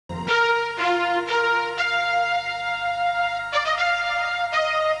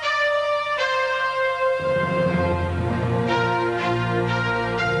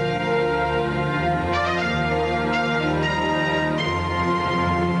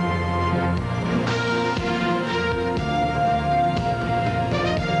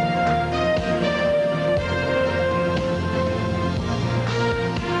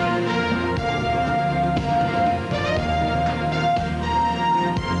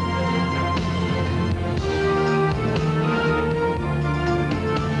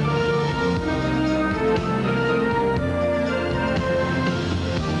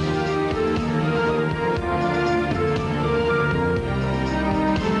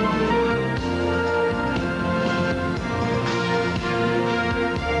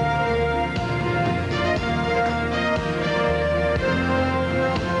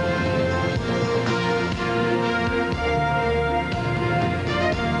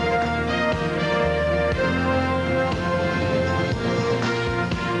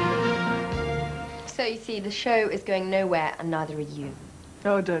see, the show is going nowhere, and neither are you.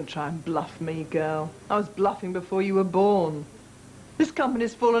 Oh, don't try and bluff me, girl. I was bluffing before you were born. This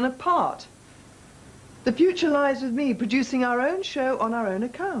company's fallen apart. The future lies with me, producing our own show on our own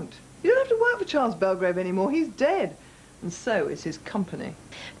account. You don't have to work for Charles Belgrave anymore. He's dead. And so is his company.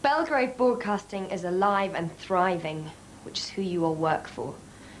 Belgrave Broadcasting is alive and thriving, which is who you all work for.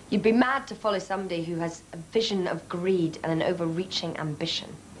 You'd be mad to follow somebody who has a vision of greed and an overreaching ambition.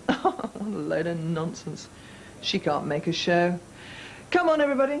 What a load of nonsense. She can't make a show. Come on,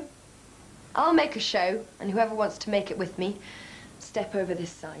 everybody. I'll make a show, and whoever wants to make it with me, step over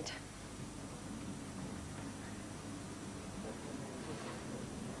this side.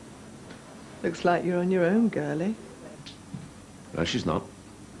 Looks like you're on your own, girlie. No, she's not.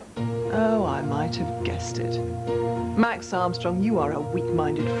 Oh, I might have guessed it. Max Armstrong, you are a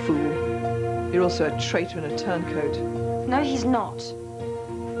weak-minded fool. You're also a traitor and a turncoat. No, he's not.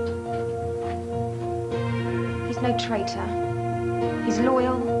 He's no traitor. He's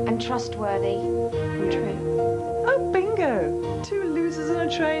loyal and trustworthy and true. Oh, bingo! 2 losers and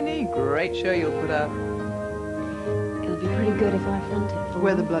a trainee. Great show you'll put out. It'll be pretty good if I front it for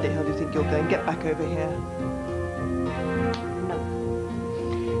Where the you. bloody hell do you think you're going? Get back over here. No.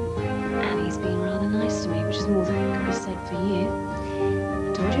 Annie's been rather nice to me, which is more than can be said for you.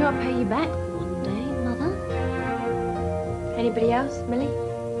 I told you I'd pay you back one day, Mother. Anybody else, Millie?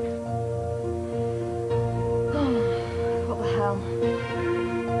 Oh, what the hell?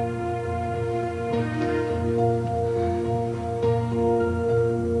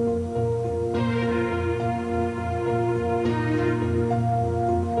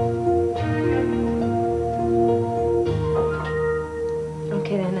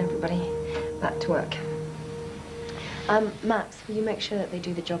 To work. Max, will you make sure that they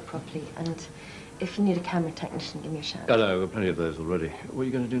do the job properly? And if you need a camera technician, give me a shout. Oh, no, we've got plenty of those already. What are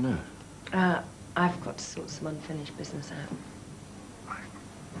you going to do now? I've got to sort some unfinished business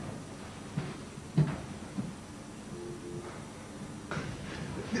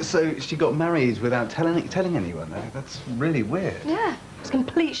out. So she got married without telling anyone, though? That's really weird. Yeah, it's a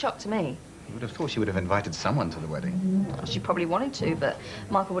complete shock to me. You would have thought she would have invited someone to the wedding. She probably wanted to, but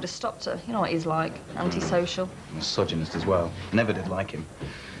Michael would have stopped her. You know what he's like, antisocial. Misogynist as well. Never did like him.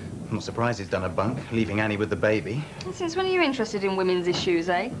 I'm not surprised he's done a bunk, leaving Annie with the baby. And since when are you interested in women's issues,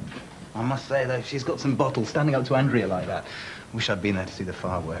 eh? I must say, though, she's got some bottles standing up to Andrea like that. Wish I'd been there to see the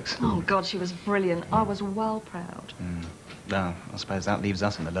fireworks. Oh, God, she was brilliant. I was well proud. Now, I suppose that leaves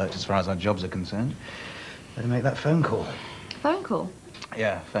us in the lurch as far as our jobs are concerned. Better make that phone call. Phone call?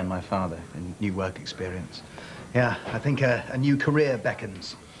 Yeah, phone my father. A new work experience. Yeah, I think a new career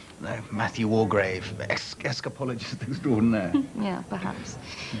beckons. No, Matthew Wargrave, escapologist extraordinaire. Yeah, perhaps.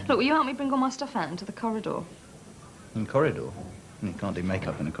 Look, will you help me bring all my stuff out into the corridor? In corridor? You can't do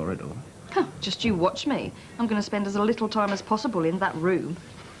makeup in a corridor. Huh, just you watch me. I'm going to spend as little time as possible in that room.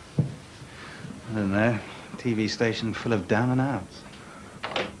 I don't know. TV station full of down and outs.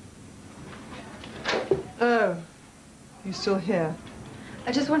 Oh, you still here?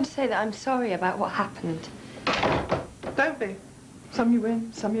 I just want to say that I'm sorry about what happened. Don't be. Some you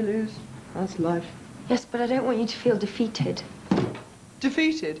win, some you lose. That's life. Yes, but I don't want you to feel defeated.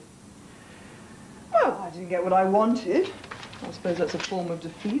 Defeated? Well, I didn't get what I wanted. I suppose that's a form of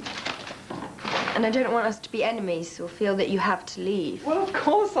defeat. And I don't want us to be enemies or feel that you have to leave. Well, of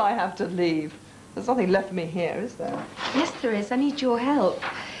course I have to leave. There's nothing left for me here, is there? Yes, there is. I need your help.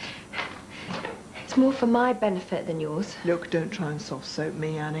 It's more for my benefit than yours. Look, don't try and soft soap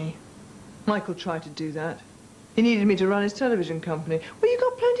me, Annie. Michael tried to do that. He needed me to run his television company. Well, you've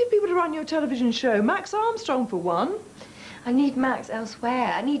got plenty of people to run your television show. Max Armstrong, for one. I need Max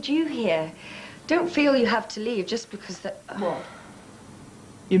elsewhere. I need you here. Don't feel you have to leave just because that... What?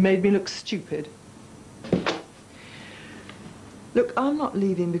 You made me look stupid. Look, I'm not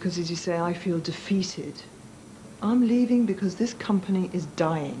leaving because, as you say, I feel defeated. I'm leaving because this company is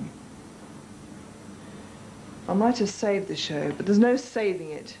dying. I might have saved the show, but there's no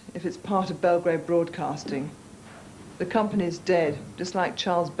saving it if it's part of Belgrave Broadcasting. The company's dead, just like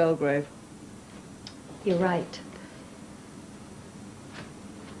Charles Belgrave. You're right.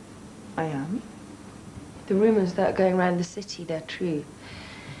 I am? The rumours that are going around the city, they're true.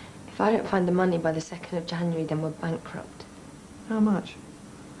 If I don't find the money by the 2nd of January, then we're bankrupt. How much?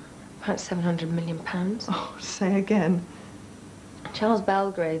 About £700 million. Oh, say again. Charles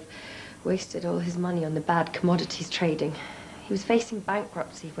Belgrave wasted all his money on the bad commodities trading. He was facing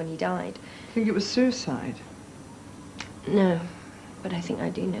bankruptcy when he died. Think it was suicide? No, but I think I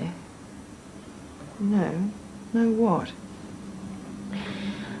do know. No? No what?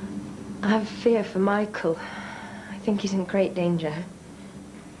 I have fear for Michael. I think he's in great danger.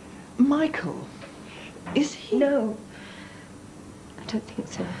 Michael? Is he? No. I don't think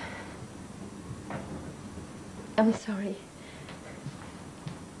so. I'm sorry.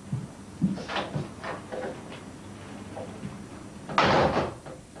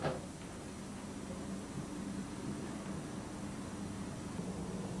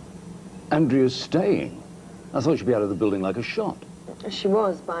 Andrea's staying. I thought she'd be out of the building like a shot. She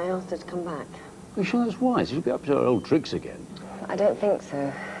was, but I asked her to come back. Are you sure that's wise? She'll be up to her old tricks again. I don't think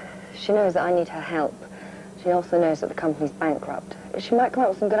so. She knows that I need her help. She also knows that the company's bankrupt. She might come up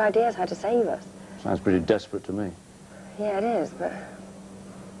with some good ideas how to save us. Sounds pretty desperate to me. Yeah, it is, but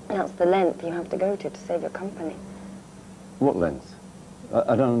that's the length you have to go to save your company. What length?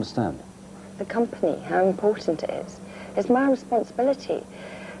 I don't understand. The company, how important it is. It's my responsibility.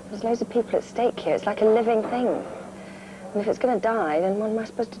 There's loads of people at stake here. It's like a living thing. And if it's going to die, then what am I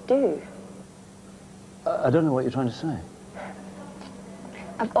supposed to do? I don't know what you're trying to say.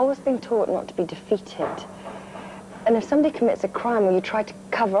 I've always been taught not to be defeated. And if somebody commits a crime or you try to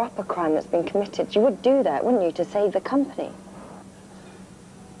cover up a crime that's been committed, you would do that, wouldn't you, to save the company?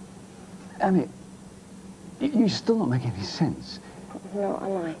 Annie, you're still not making any sense. No,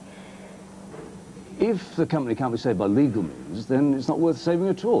 am I? If the company can't be saved by legal means, then it's not worth saving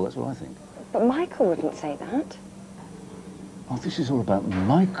at all. That's what I think. But Michael wouldn't say that. Oh, this is all about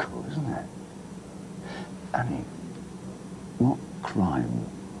Michael, isn't it? Annie, what crime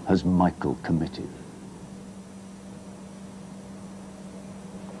has Michael committed?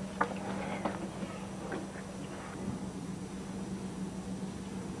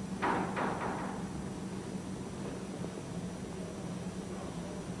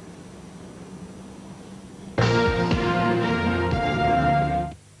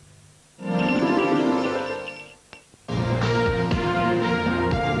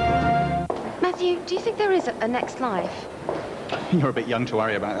 Do you think there is a next life? You're a bit young to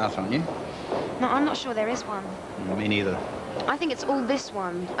worry about that, aren't you? No, I'm not sure there is one. Me neither. I think it's all this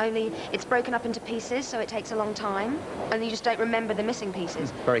one, only it's broken up into pieces, so it takes a long time, and you just don't remember the missing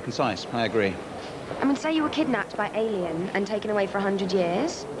pieces. Very concise, I agree. I mean, say you were kidnapped by alien and taken away for 100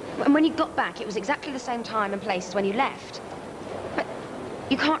 years, and when you got back, it was exactly the same time and place as when you left. But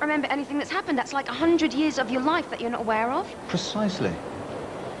you can't remember anything that's happened. That's like 100 years of your life that you're not aware of. Precisely.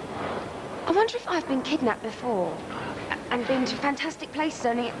 I wonder if I've been kidnapped before and been to fantastic places,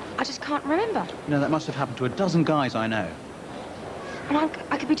 only I just can't remember. You know, that must have happened to a dozen guys I know. And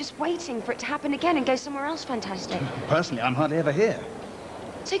I could be just waiting for it to happen again and go somewhere else fantastic. Personally, I'm hardly ever here.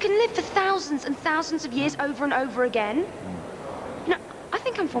 So you can live for thousands and thousands of years over and over again? You know, I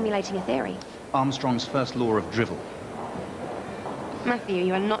think I'm formulating a theory. Armstrong's first law of drivel. Matthew,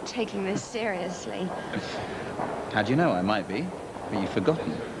 you are not taking this seriously. How'd you know I might be? But you've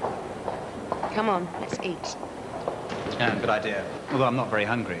forgotten. Come on, let's eat. Yeah, good idea. Although I'm not very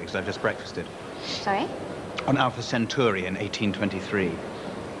hungry, because I've just breakfasted. Sorry? On Alpha Centauri in 1823.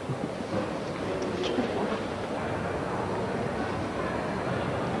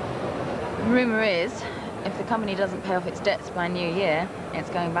 Rumour is, if the company doesn't pay off its debts by New Year, it's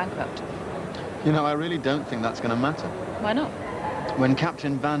going bankrupt. You know, I really don't think that's going to matter. Why not? When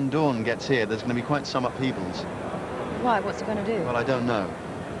Captain Van Dorn gets here, there's going to be quite some upheavals. Why? What's it going to do? Well, I don't know.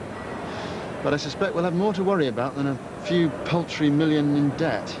 But I suspect we'll have more to worry about than a few paltry million in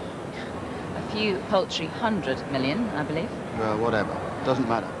debt. A few paltry 100 million, I believe. Well, whatever. Doesn't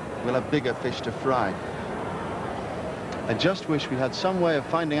matter. We'll have bigger fish to fry. I just wish we had some way of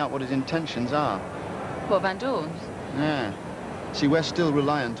finding out what his intentions are. What, Van Dorn's? Yeah. See, we're still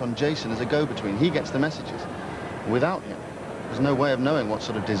reliant on Jason as a go-between. He gets the messages. Without him, there's no way of knowing what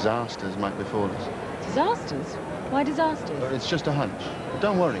sort of disasters might befall us. Disasters? Why disasters? It's just a hunch.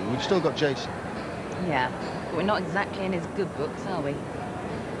 Don't worry, we've still got Jason. Yeah, but we're not exactly in his good books, are we?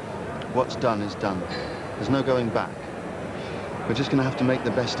 What's done is done. There's no going back. We're just going to have to make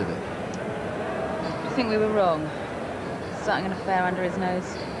the best of it. Do you think we were wrong? Starting an affair under his nose?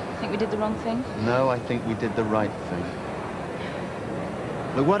 Think we did the wrong thing? No, I think we did the right thing.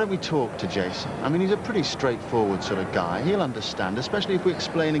 Look, why don't we talk to Jason? I mean, he's a pretty straightforward sort of guy. He'll understand, especially if we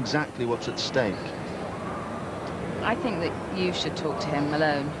explain exactly what's at stake. I think that you should talk to him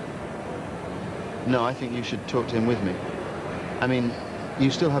alone. No, I think you should talk to him with me. I mean, you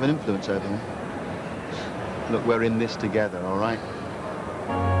still have an influence over him. Look, we're in this together, all right?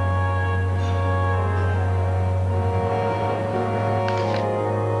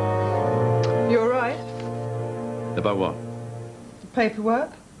 You all right? About what? The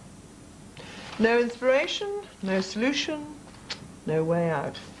paperwork? No inspiration, no solution, no way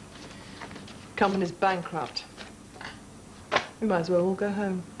out. Company's bankrupt. We might as well all go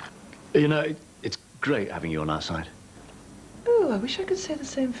home. You know, it's great having you on our side. Oh, I wish I could say the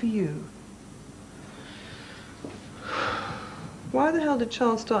same for you. Why the hell did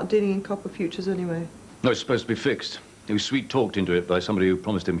Charles start dealing in copper futures anyway? No, it's supposed to be fixed. He was sweet-talked into it by somebody who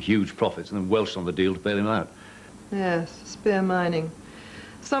promised him huge profits and then welched on the deal to bail him out. Yes, spear mining.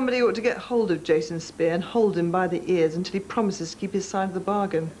 Somebody ought to get hold of Jason Spear and hold him by the ears until he promises to keep his side of the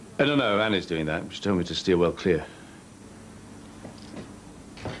bargain. I don't know, Annie's doing that. She told me to steer well clear.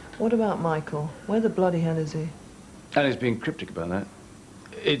 What about Michael? Where the bloody hell is he? Annie's being cryptic about that.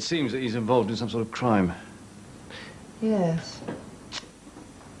 It seems that he's involved in some sort of crime. Yes.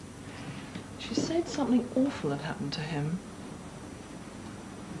 She said something awful had happened to him.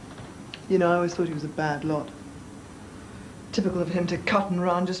 You know, I always thought he was a bad lot. Typical of him to cut and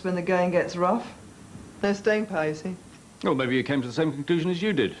run just when the going gets rough. No staying power, you see. Well, maybe you came to the same conclusion as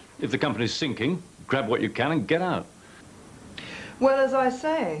you did. If the company's sinking, grab what you can and get out. Well, as I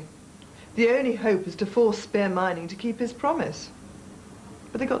say, the only hope is to force Spear Mining to keep his promise.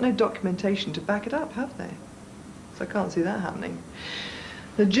 But they've got no documentation to back it up, have they? So I can't see that happening.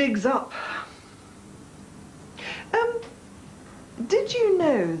 The jig's up. Did you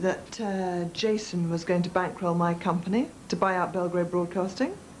know that Jason was going to bankroll my company to buy out Belgrade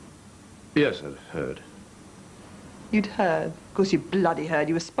Broadcasting? Yes, I've heard. You'd heard? Of course you bloody heard.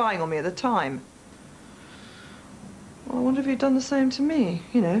 You were spying on me at the time. Well, I wonder if you'd done the same to me.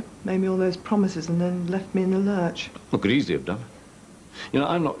 You know, made me all those promises and then left me in the lurch. Well, could easily have done. You know,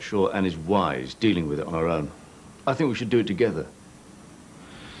 I'm not sure Annie's wise dealing with it on her own. I think we should do it together.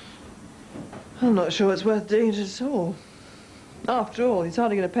 I'm not sure it's worth doing it at all. After all, he's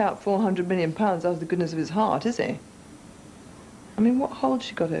hardly going to pay out £400 million out of the goodness of his heart, is he? I mean, what hold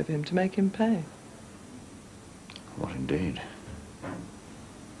she got over him to make him pay? What indeed?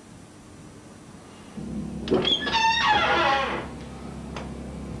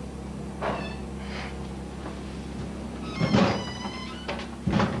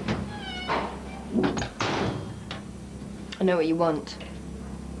 I know what you want.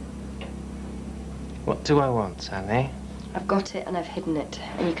 What do I want, Annie? I've got it and I've hidden it.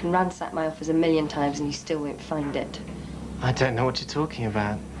 And you can ransack my office 1,000,000 times and you still won't find it. I don't know what you're talking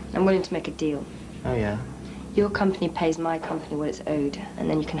about. I'm willing to make a deal. Oh, yeah? Your company pays my company what it's owed, and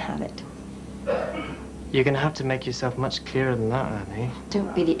then you can have it. You're going to have to make yourself much clearer than that, Annie.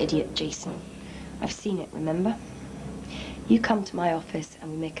 Don't be the idiot, Jason. I've seen it, remember? You come to my office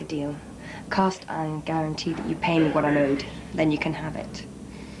and we make a deal. Cast iron guarantee that you pay me what I'm owed, then you can have it.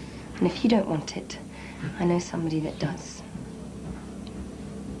 And if you don't want it, I know somebody that does.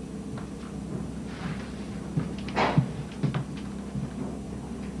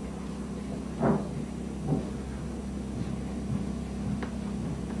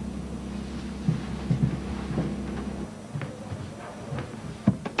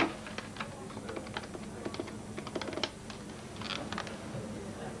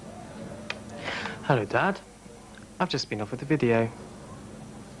 Hello, Dad. I've just been off with the video.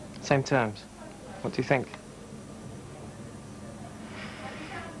 Same terms. What do you think?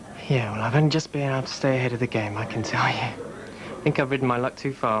 Yeah, well, I've only just been able to stay ahead of the game, I can tell you. I think I've ridden my luck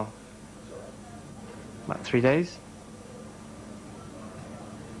too far. About 3 days?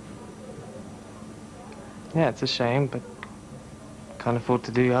 Yeah, it's a shame, but can't afford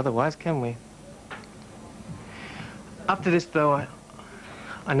to do otherwise, can we? After this, though,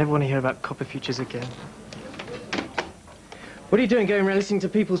 I never want to hear about copper futures again. What are you doing going around listening to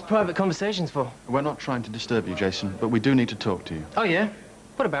people's private conversations for? We're not trying to disturb you, Jason, but we do need to talk to you. Oh, yeah?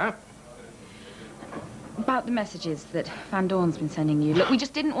 What about? About the messages that Van Dorn's been sending you. Look, we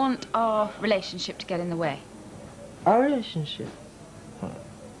just didn't want our relationship to get in the way. Our relationship? What?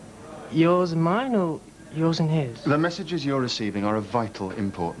 Yours and mine, or yours and his? The messages you're receiving are of vital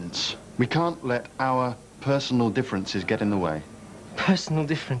importance. We can't let our personal differences get in the way. Personal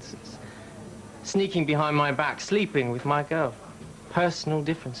differences? Sneaking behind my back, sleeping with my girl. Personal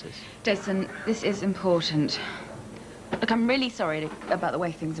differences. Jason, this is important. Look, I'm really sorry about the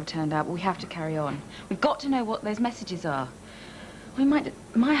way things have turned out, but we have to carry on. We've got to know what those messages are. We might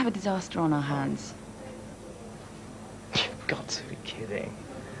have a disaster on our hands. You've got to be kidding.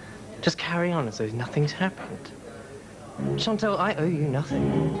 Just carry on as though nothing's happened. Chantal, I owe you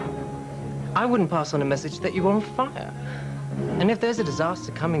nothing. I wouldn't pass on a message that you were on fire. And if there's a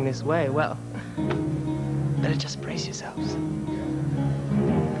disaster coming this way, well, better just brace yourselves.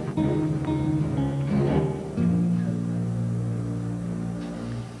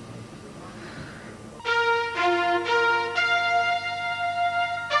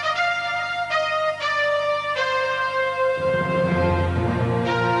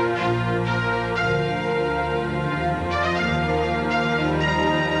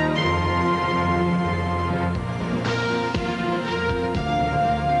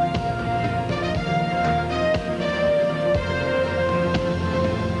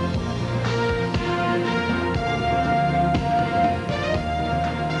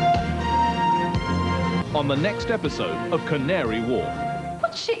 on the next episode of Canary Wharf.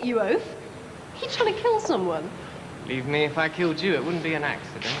 What shit, you oaf? You trying to kill someone? Believe me, if I killed you, it wouldn't be an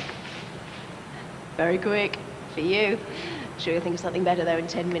accident. Very quick. For you. Sure you'll think of something better, though, in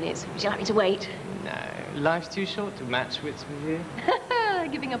 10 minutes. Would you like me to wait? No, life's too short to match wits with you.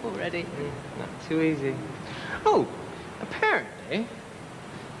 Giving up already. Not too easy. Oh, apparently,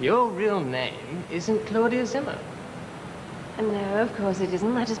 your real name isn't Claudia Zimmer. No, of course it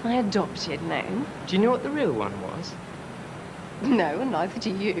isn't. That is my adopted name. Do you know what the real one was? No, and neither do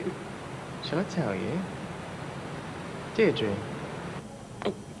you. Shall I tell you? Deirdre.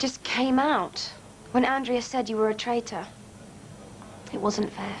 It just came out when Andrea said you were a traitor. It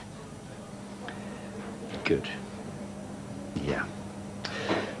wasn't fair. Good. Yeah.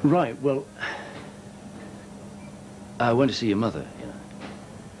 Right, well, I went to see your mother, you know.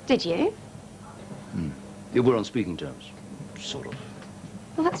 Did you? Yeah, we're on speaking terms, sort of.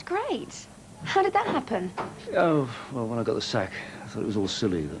 Well, that's great. How did that happen? Oh, well, when I got the sack, I thought it was all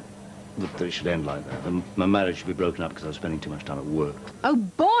silly that it should end like that. And my marriage should be broken up because I was spending too much time at work. Oh,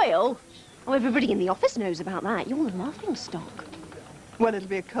 Boyle! Oh, everybody in the office knows about that. You're the laughing stock. Well, it'll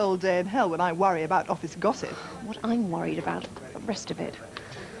be a cold day in hell when I worry about office gossip. What I'm worried about, the rest of it.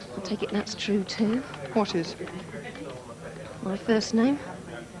 I take it that's true, too. What is? My first name,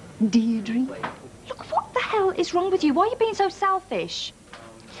 Deirdre. Look, what the hell is wrong with you? Why are you being so selfish?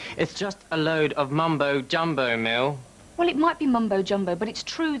 It's just a load of mumbo-jumbo, Mill. Well, it might be mumbo-jumbo, but it's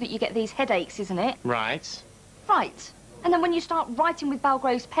true that you get these headaches, isn't it? Right. Right. And then when you start writing with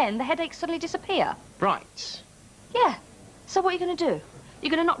Belgrave's pen, the headaches suddenly disappear. Right. Yeah. So what are you going to do?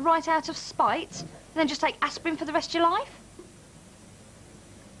 You're going to not write out of spite, and then just take aspirin for the rest of your life?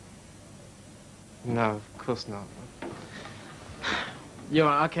 No, of course not. You're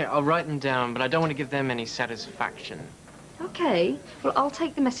right, okay, I'll write them down, but I don't want to give them any satisfaction. Okay. Well, I'll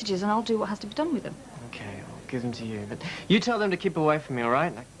take the messages and I'll do what has to be done with them. Okay, I'll give them to you, but you tell them to keep away from me, all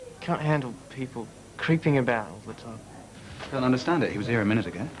right? I can't handle people creeping about all the time. I don't understand it. He was here a minute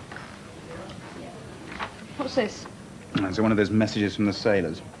ago. What's this? It's one of those messages from the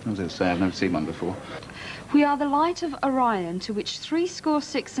sailors. What does it say? I've never seen one before. We are the light of Orion, to which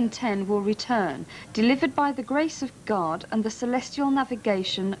 66 and 10 will return, delivered by the grace of God and the celestial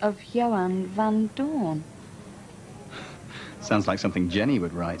navigation of Johan van Doorn. Sounds like something Jenny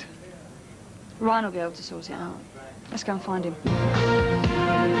would write. Ryan will be able to sort it out. Let's go and find him.